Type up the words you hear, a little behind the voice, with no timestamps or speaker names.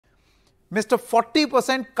Mr.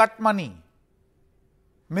 40% cut money.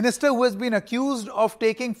 Minister who has been accused of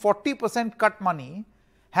taking 40% cut money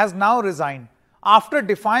has now resigned. After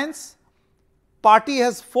defiance, party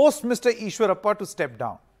has forced Mr. Ishwarappa to step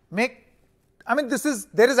down.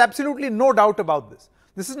 There is absolutely no doubt about this.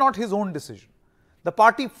 This is not his own decision. The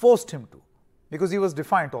party forced him to, because he was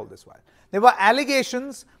defiant all this while. There were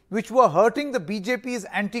allegations which were hurting the BJP's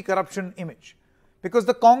anti-corruption image, because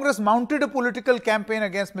the Congress mounted a political campaign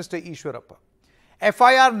against Mr. Ishwarappa.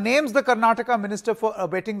 FIR names the Karnataka minister for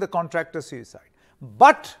abetting the contractor suicide.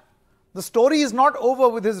 But the story is not over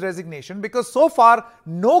with his resignation, because so far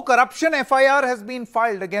no corruption FIR has been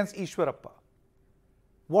filed against Ishwarappa.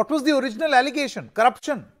 What was the original allegation?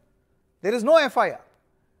 Corruption. There is no FIR.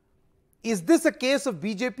 Is this a case of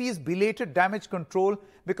BJP's belated damage control?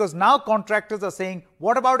 Because now contractors are saying,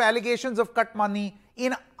 what about allegations of cut money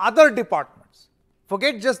in other departments?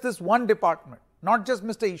 Forget just this one department, not just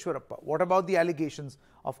Mr. Ishwarappa. What about the allegations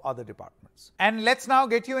of other departments? And let's now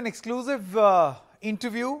get you an exclusive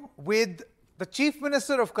interview with the Chief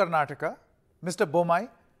Minister of Karnataka, Mr. Bommai.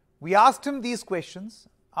 We asked him these questions.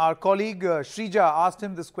 Our colleague Shrija asked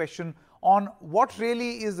him this question on what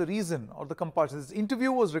really is the reason or the compulsion. This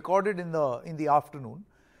interview was recorded in the afternoon,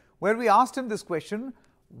 where we asked him this question: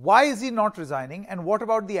 why is he not resigning, and what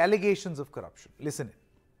about the allegations of corruption? Listen in.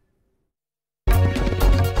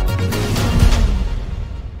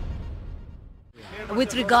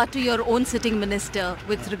 With regard to your own sitting minister,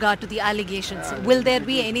 with regard to the allegations, will there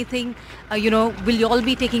be anything, will you all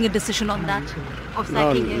be taking a decision on that, of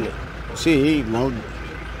sacking him? See, now,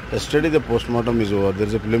 yesterday the postmortem is over. There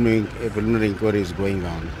is a preliminary inquiry is going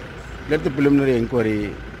on. Let the preliminary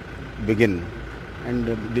inquiry begin. And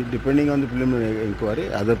depending on the preliminary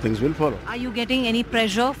inquiry, other things will follow. Are you getting any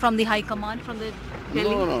pressure from the High Command, from the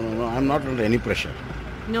Delhi? No. I'm not under any pressure.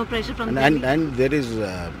 No pressure from Delhi? And there is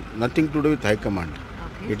nothing to do with High Command.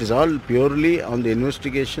 Okay. It is all purely on the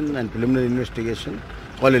investigation and preliminary investigation.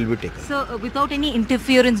 All will be taken. So, without any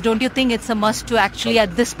interference, don't you think it's a must to actually,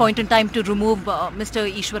 at this point in time, to remove Mr.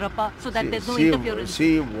 Ishwarappa so that there's no interference?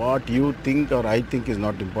 See, what you think or I think is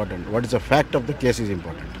not important. What is the fact of the case is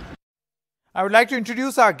important. I would like to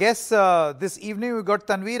introduce our guests this evening. We've got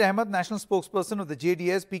Tanveer Ahmed, National Spokesperson of the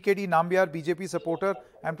JDS, PKD Nambiar, BJP supporter,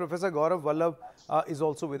 and Professor Gaurav Vallabh is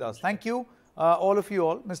also with us. Thank you, all of you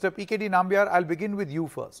all. Mr. PKD Nambiar, I'll begin with you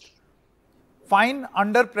first. Fine,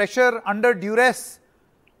 under pressure, under duress,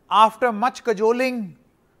 after much cajoling,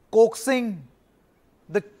 coaxing,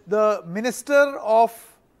 the minister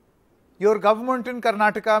of your government in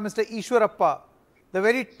Karnataka, Mr. Ishwarappa, the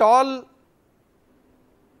very tall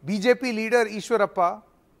BJP leader Ishwarappa,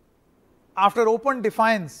 after open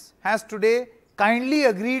defiance, has today kindly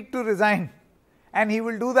agreed to resign, and he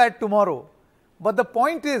will do that tomorrow. But the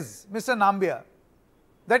point is, Mr. Nambiar,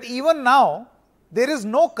 that even now, there is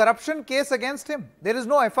no corruption case against him. There is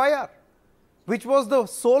no FIR, which was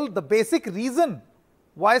the basic reason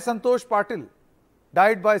why Santosh Patil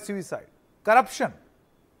died by suicide. Corruption.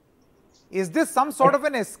 Is this some sort of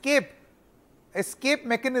an escape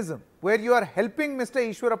mechanism where you are helping Mr.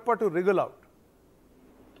 Ishwarappa to wriggle out?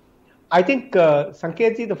 I think,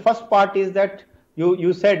 Sanketji, the first part is that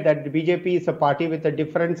you said that the BJP is a party with a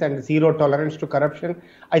difference and zero tolerance to corruption.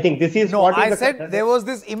 I think this is what I said. There was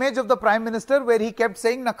this image of the Prime Minister where he kept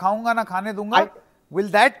saying, "Na khaunga, na khane dunga." Will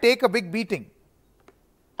that take a big beating?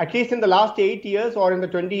 At least in the last 8 years or in the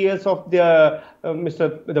 20 years of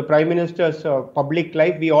the Prime Minister's public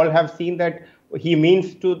life, we all have seen that he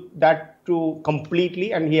means to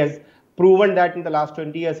completely, and he has proven that in the last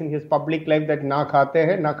 20 years in his public life, that na khate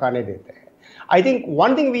hai, na khane dete hai. I think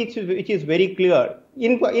one thing which is very clear,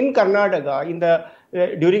 in Karnataka,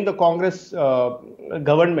 during the Congress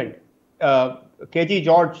government, KG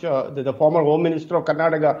George, the former Home Minister of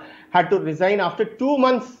Karnataka, had to resign after 2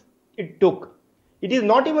 months it took. It is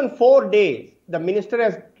not even 4 days. The minister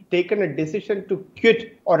has taken a decision to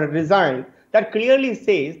quit or resign. That clearly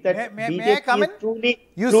says that BJP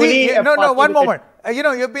is truly one moment.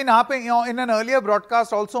 You've been harping, in an earlier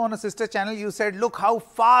broadcast also on a sister channel, you said, look how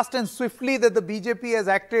fast and swiftly that the BJP has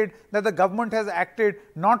acted, that the government has acted,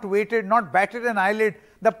 not waited, not batted an eyelid.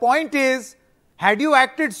 The point is, had you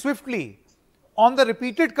acted swiftly on the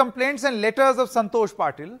repeated complaints and letters of Santosh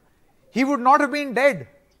Patil, he would not have been dead.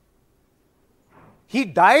 He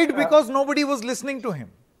died because nobody was listening to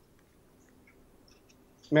him.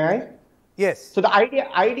 May I? Yes. So the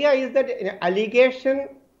idea is that an allegation,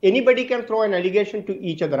 anybody can throw an allegation to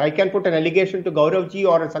each other. I can put an allegation to Gauravji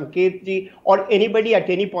or Sanketji or anybody at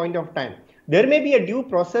any point of time. There may be a due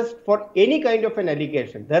process for any kind of an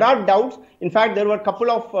allegation. There are doubts. In fact, there were a couple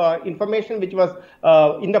of information which was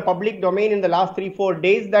in the public domain in the last 3-4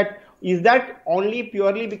 days that Is that only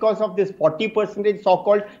purely because of this 40%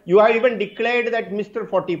 so-called? You have even declared that Mr.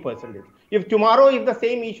 40%. If tomorrow, if the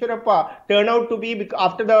same Ishwarappa turn out to be,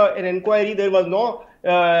 after an inquiry, there was no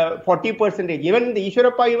 40%. Even the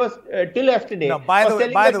Ishwarappa, he was till yesterday. No, by the way,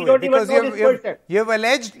 because you have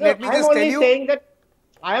alleged, no, let me just tell you.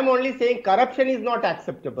 I am only saying corruption is not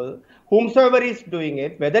acceptable. Whomsoever is doing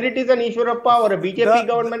it, whether it is an Ishwarappa or a BJP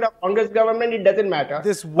government or Congress government, it doesn't matter.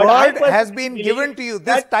 This word has been given to you.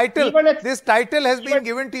 This title has been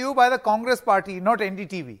given to you by the Congress party, not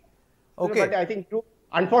NDTV. Okay. But I think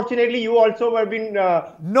unfortunately, you also have been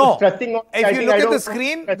stressing on. If you look at the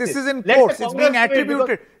screen, this is in quotes. It's being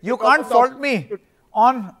attributed. You can't fault me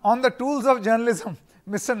on the tools of journalism,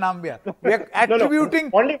 Mr. Nambiar. We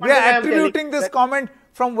are attributing this comment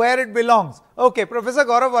from where it belongs. Okay, Professor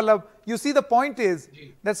Gaurav Vallabh, you see the point is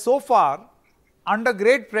that so far, under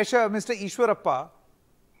great pressure, Mr. Ishwarappa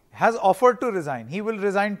has offered to resign. He will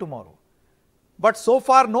resign tomorrow. But so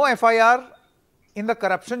far, no FIR in the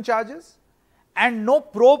corruption charges and no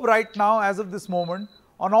probe right now as of this moment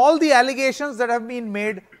on all the allegations that have been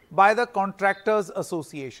made by the Contractors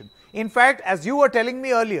Association. In fact, as you were telling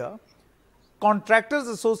me earlier, Contractors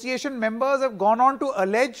Association members have gone on to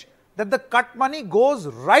allege that the cut money goes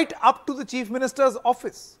right up to the Chief Minister's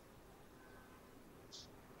office.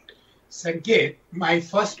 Sanket, my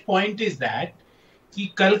first point is that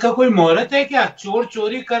कि कल का कोई मोहरत है क्या? चोर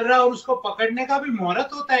चोरी कर रहा और उसको पकड़ने का भी मोहरत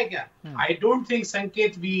होता है क्या? I don't think,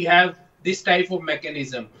 Sanket, we have this type of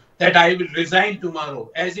mechanism that I will resign tomorrow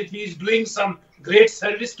as if he is doing some great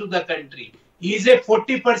service to the country. He is a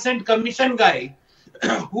 40% commission guy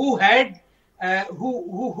who had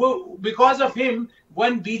who because of him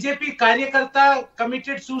one BJP कार्यकर्ता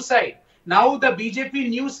committed suicide. Now the BJP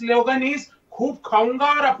new slogan is खूब खाऊंगा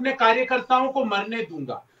और अपने कार्यकर्ताओं को मरने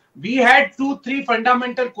दूंगा. We had 2-3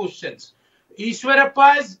 fundamental questions.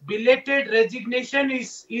 Ishwarappa's belated resignation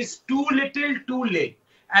is too little, too late.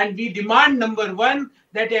 And we demand, number one,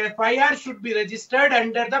 that FIR should be registered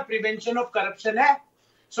under the Prevention of Corruption Act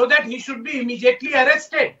so that he should be immediately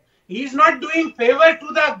arrested. He is not doing favor to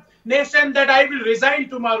the nation that I will resign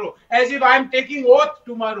tomorrow as if I am taking oath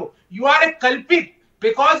tomorrow. You are a culprit.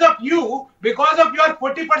 Because of you, because of your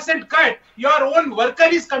 40% cut, your own worker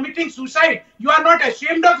is committing suicide. You are not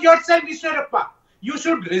ashamed of yourself, Ishwarappa. You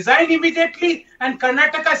should resign immediately and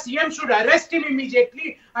Karnataka CM should arrest him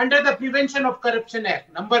immediately under the Prevention of Corruption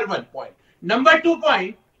Act. Number 1 point. Number 2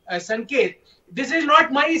 point, Sanket, this is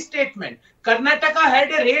not my statement. Karnataka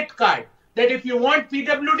had a rate card that if you want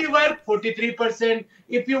PWD work, 43%.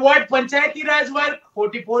 If you want Panchayati Raj work,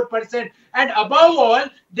 44%. And above all,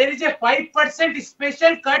 there is a 5%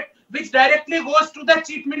 special cut which directly goes to the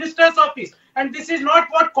Chief Minister's office. And this is not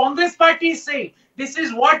what Congress party is saying. This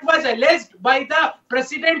is what was alleged by the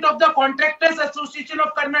President of the Contractors Association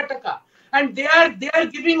of Karnataka. And they are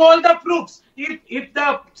giving all the proofs. If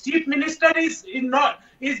the Chief Minister is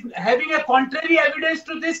having a contrary evidence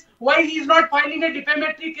to this, why he is not filing a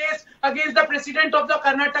defamatory case against the President of the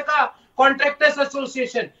Karnataka Contractors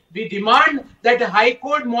Association? We demand that a High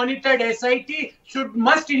Court monitored SIT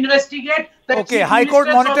must investigate. Okay, High Court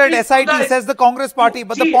monitored SIT says the Congress party,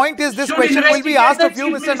 but the point is this question will be asked of you,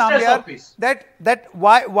 Mr. Nambiar, that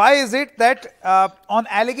why is it that on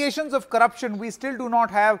allegations of corruption we still do not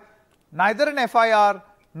have neither an FIR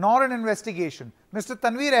nor an investigation? Mr.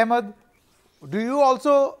 Tanveer Ahmed, do you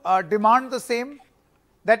also demand the same?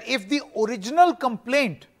 That if the original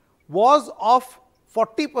complaint was of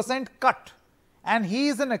 40% cut and he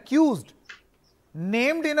is an accused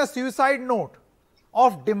named in a suicide note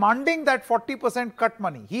of demanding that 40% cut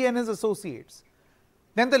money, he and his associates,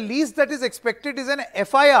 then the least that is expected is an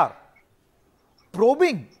FIR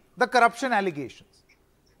probing the corruption allegations.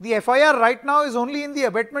 The FIR right now is only in the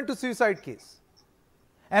abetment to suicide case.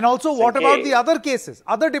 And also, what about the other cases,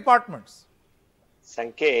 other departments?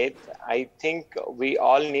 Sanket, I think we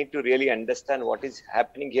all need to really understand what is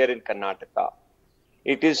happening here in Karnataka.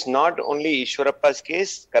 It is not only Ishwarappa's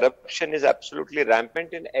case. Corruption is absolutely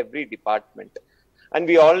rampant in every department. And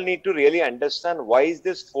we all need to really understand why is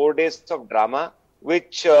this 4 days of drama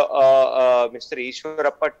which Mr.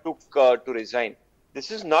 Ishwarappa took to resign. This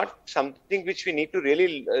is not something which we need to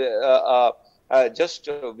really just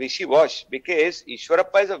wishy-wash, because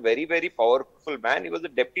Ishwarappa is a very, very powerful man. He was the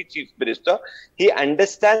Deputy Chief Minister. He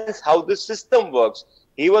understands how the system works.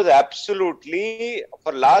 He was absolutely,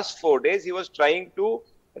 for last 4 days, he was trying to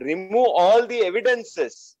remove all the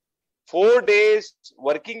evidences. 4 days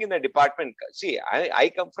working in the department. See,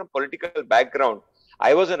 I come from political background.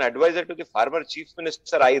 I was an advisor to the former Chief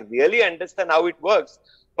Minister. I really understand how it works.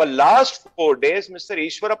 For last 4 days, Mr.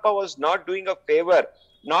 Ishwarappa was not doing a favor,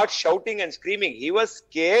 not shouting and screaming. He was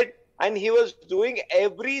scared and he was doing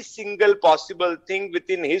every single possible thing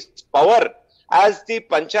within his power as the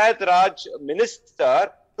Panchayat Raj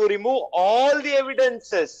minister to remove all the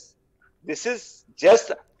evidences. This is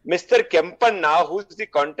just Mr. Kempanna, who is the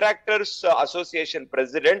Contractors Association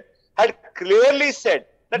president, had clearly said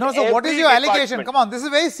that no, so what is your allegation? Come on, this is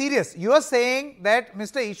very serious. You are saying that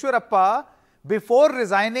Mr. Ishwarappa, before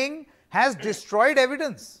resigning, has destroyed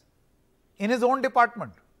evidence in his own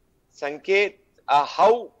department. Sanket,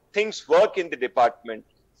 how things work in the department.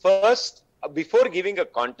 First, before giving a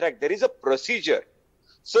contract, there is a procedure.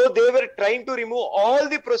 So they were trying to remove all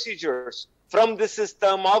the procedures from the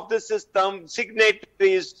system, of the system,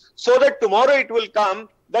 signatories, so that tomorrow it will come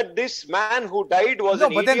that this man who died was an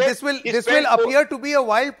idiot. No, but then this will appear to be a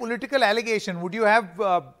wild political allegation. Would you have,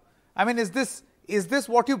 I mean, is this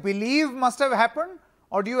what you believe must have happened,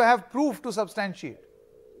 or do you have proof to substantiate?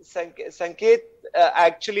 Sanket,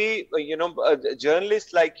 actually,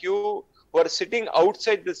 journalists like you who are sitting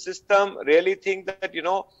outside the system really think that,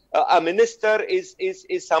 a minister is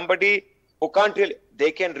somebody who can't really,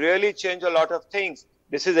 they can really change a lot of things.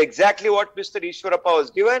 This is exactly what Mr. Ishwarappa was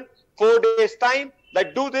given. 4 days time,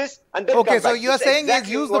 that do this and then okay, come so back. you are saying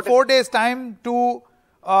exactly use the 4 days time to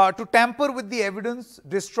tamper with the evidence,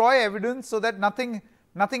 destroy evidence so that nothing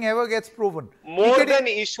ever gets proven. More than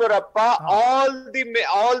Ishwarappa, all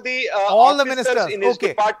the ministers in his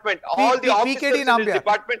department, all the officers in his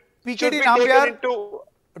department should be taken into...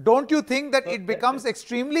 Don't you think that it becomes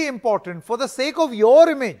extremely important for the sake of your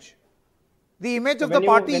image, the image of the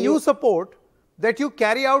party you support, that you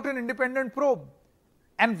carry out an independent probe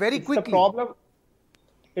and very quickly?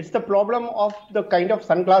 It's the problem of the kind of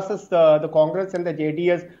sunglasses the Congress and the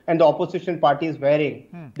JDS and the opposition party is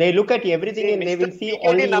wearing. They look at everything and they will see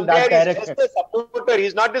only in that direction. He's just a supporter.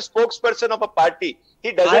 He's not the spokesperson of a party.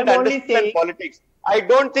 He doesn't understand politics. I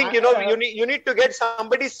don't think, you need to get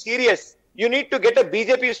somebody serious. You need to get a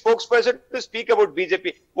BJP spokesperson to speak about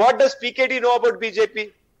BJP. What does PKD know about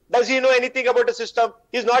BJP? Does he know anything about the system?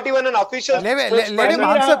 He's not even an official spokesperson. Let him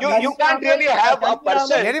answer. You can't really have a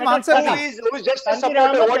person who is just a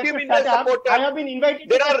supporter. What do you mean a supporter? I have been invited.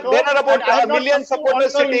 There are about a million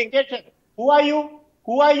supporters sitting. Who are you?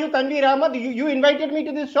 Tanveer Ahmed? You invited me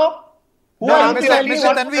to this show? No, Mr.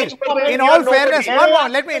 Tanveer, in all fairness,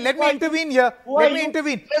 let me intervene here. Let me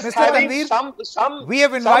intervene. Mr. Tanveer, we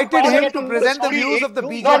have invited him to present the views of the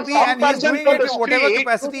BJP and he is doing it in whatever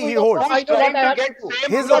capacity he holds.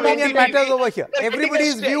 His opinion matters over here.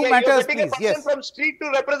 Everybody's view matters, please. Yes. From street to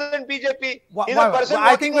represent BJP.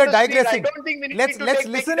 I think we are digressing. Let's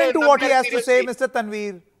listen into what he has to say, Mr.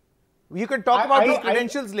 Tanveer. You can talk about his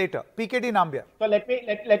credentials later. PKD Nambiar. So let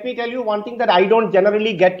me tell you one thing, that I don't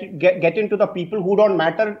generally get into the people who don't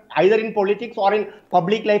matter either in politics or in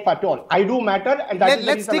public life at all. I do matter, and that is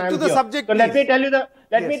the reason I am here. Let's stick to the subject. So let me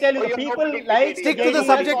tell you the people like stick to the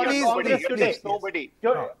subject, please. Today.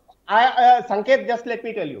 Sanket, just let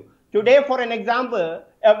me tell you. Today, for an example,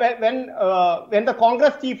 when the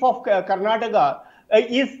Congress chief of Karnataka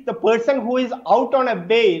is the person who is out on a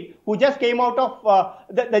bail, who just came out of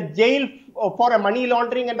the jail for a money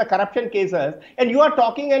laundering and the corruption cases, and you are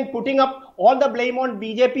talking and putting up all the blame on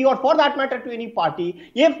BJP or for that matter to any party.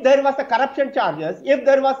 If there was a corruption charges, if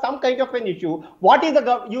there was some kind of an issue, what is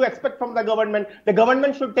you expect from the government? The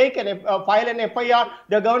government should take file an FIR.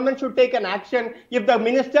 The government should take an action. If the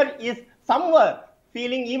minister is somewhere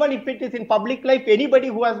feeling, even if it is in public life, anybody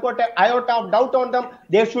who has got an iota of doubt on them,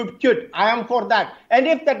 they should quit. I am for that. And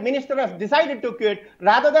if that minister has decided to quit,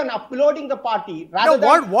 rather than uploading the party,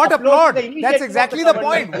 what applaud? That's exactly the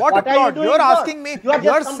point. What applaud? You're asking me,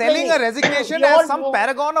 you're selling a resignation as some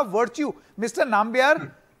paragon of virtue. Mr.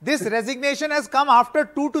 Nambiar, this resignation has come after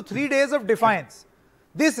 2 to 3 days of defiance.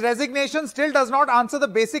 This resignation still does not answer the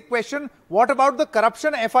basic question, what about the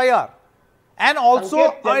corruption FIR? And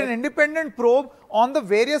also an independent probe on the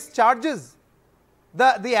various charges,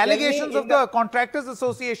 the allegations of the Contractors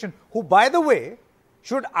Association, who, by the way,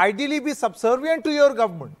 should ideally be subservient to your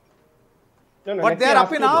government. But they are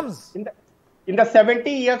up in arms. In the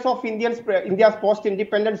 70 years of India's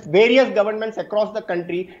post-independence, various governments across the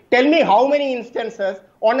country, tell me how many instances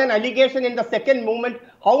on an allegation in the second moment,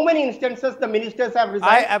 how many instances the ministers have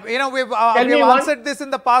resigned? We've answered this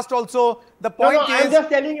in the past also. The point is, I'm just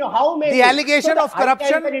telling you how many. The allegation of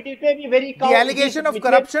corruption,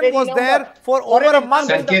 was there for over a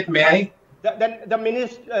month. Sanket, may I?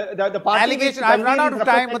 The party allegation, I've run out of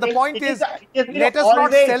time, but the point is, let us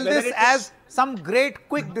not sell this as some great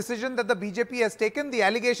quick decision that the BJP has taken. The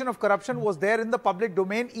allegation of corruption was there in the public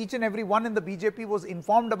domain. Each and every one in the BJP was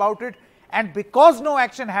informed about it. And because no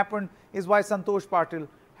action happened is why Santosh Patil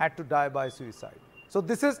had to die by suicide. So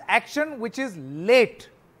this is action which is late.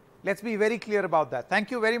 Let's be very clear about that.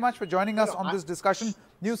 Thank you very much for joining us on I- this discussion.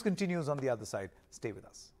 News continues on the other side. Stay with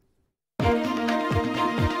us.